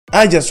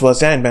I just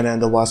watched Ant-Man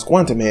and the Wasp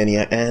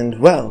Quantumania, and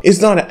well,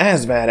 it's not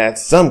as bad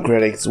as some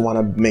critics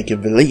wanna make you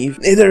believe.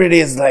 Neither it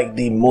is like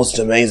the most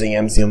amazing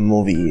MCU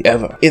movie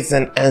ever. It's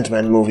an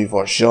Ant-Man movie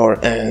for sure,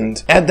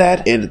 and at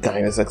that, it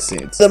kinda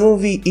succeeds. The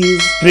movie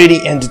is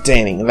pretty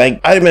entertaining.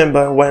 Like, I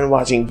remember when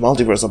watching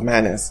Multiverse of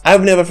Madness,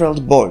 I've never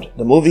felt bored.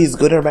 The movie is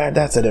good or bad,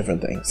 that's a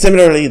different thing.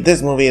 Similarly,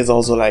 this movie is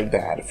also like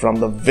that. From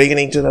the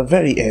beginning to the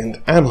very end,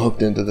 I'm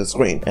hooked into the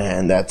screen,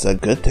 and that's a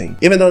good thing.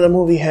 Even though the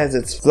movie has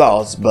its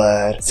flaws,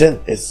 but still,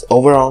 it's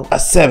overall a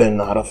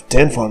 7 out of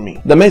 10 for me.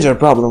 The major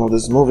problem of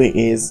this movie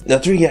is the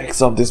 3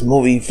 acts of this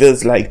movie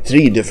feels like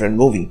 3 different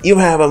movies. You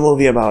have a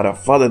movie about a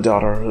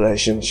father-daughter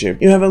relationship,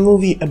 you have a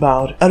movie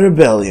about a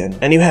rebellion,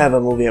 and you have a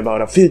movie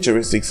about a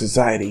futuristic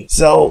society.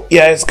 So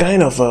yeah, it's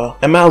kind of a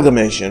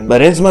amalgamation,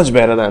 but it's much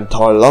better than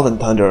Thor: Love and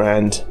Thunder,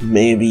 and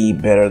maybe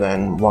better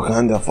than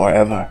Wakanda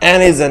Forever,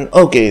 and is an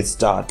okay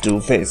start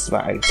to Phase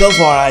 5. So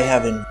far I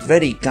have been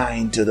very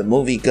kind to the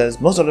movie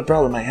because most of the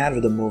problem I had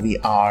with the movie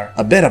are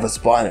a bit of a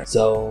spoiler.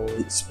 So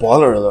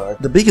spoiler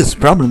alert. The biggest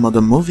problem of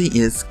the movie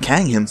is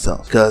Kang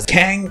himself, because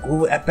Kang,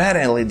 who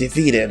apparently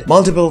defeated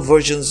multiple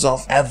versions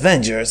of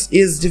Avengers,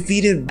 is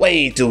defeated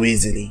way too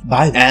easily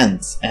by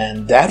ants,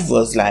 and that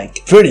was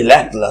like pretty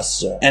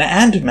lackluster. And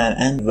Ant-Man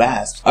and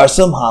Wasp are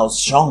somehow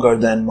stronger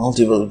than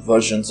multiple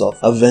versions of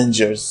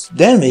Avengers.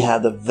 Then we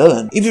have the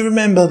villain. If you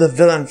remember the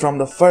villain from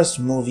the first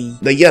movie,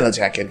 the yellow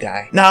jacket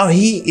guy, now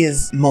he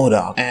is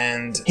MODOK,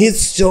 and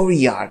his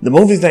story arc, the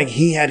movie's like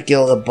he had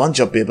killed a bunch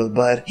of people,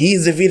 but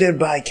he's defeated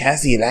by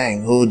Cassie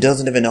Lang, who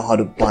doesn't even know how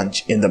to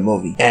punch in the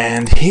movie,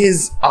 and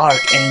his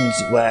arc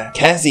ends where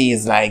Cassie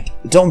is like,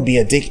 don't be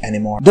a dick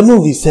anymore. The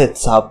movie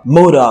sets up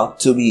MODOK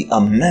to be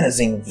a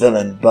menacing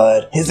villain,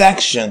 but his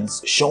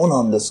actions shown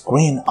on the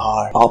screen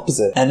are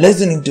opposite, and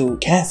listening to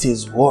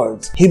Cassie's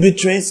words, he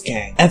betrays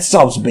Kang and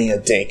stops being a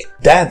dick.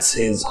 That's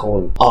his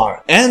whole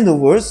arc. And the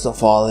worst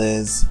of all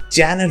is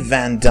Janet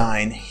Van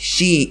Dyne.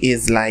 She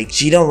is like,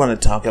 she don't want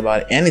to talk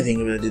about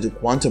anything related to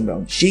quantum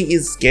realm. She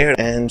is scared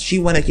and she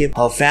want to keep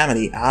her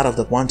family out of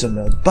the quantum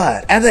realm.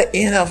 But at the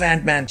end of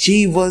Ant-Man,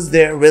 she was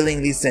there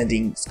willingly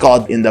sending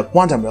Scott in the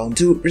quantum realm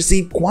to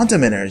receive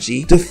quantum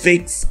energy to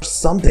fix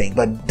something.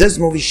 But this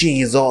movie,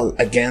 she is all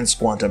against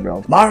quantum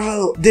realm.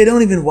 Marvel, they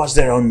don't even watch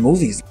their own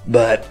movies.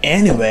 But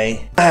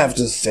anyway, I have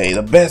to say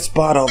the best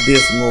part of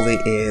this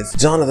movie is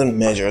Jonathan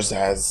Majors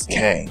as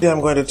Kang. Then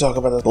I'm going to talk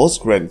about the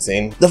post-credit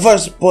scene. The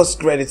first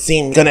post-credit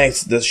scene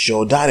connects the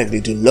show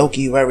directly to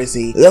Loki, where we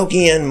see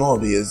Loki and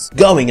Mobius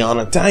going on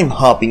a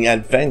time-hopping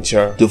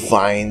adventure to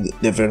find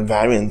different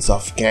variants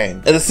of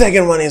Kang. And the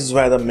second one is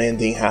where the main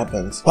thing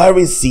happens, where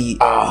we see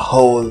a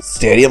whole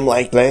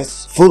stadium-like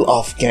place full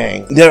of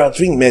Kang. There are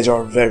 3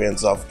 major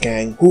variants of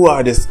Kang who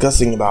are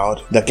discussing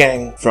about the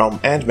Kang from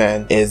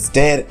Ant-Man is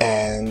dead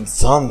and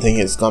something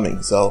is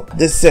coming. So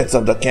this sets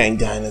up the Kang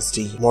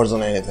dynasty more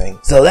than anything.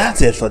 So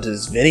that's it for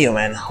this video,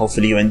 and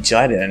hopefully you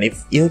enjoyed it, and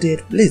if you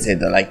did, please hit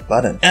the like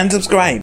button and subscribe.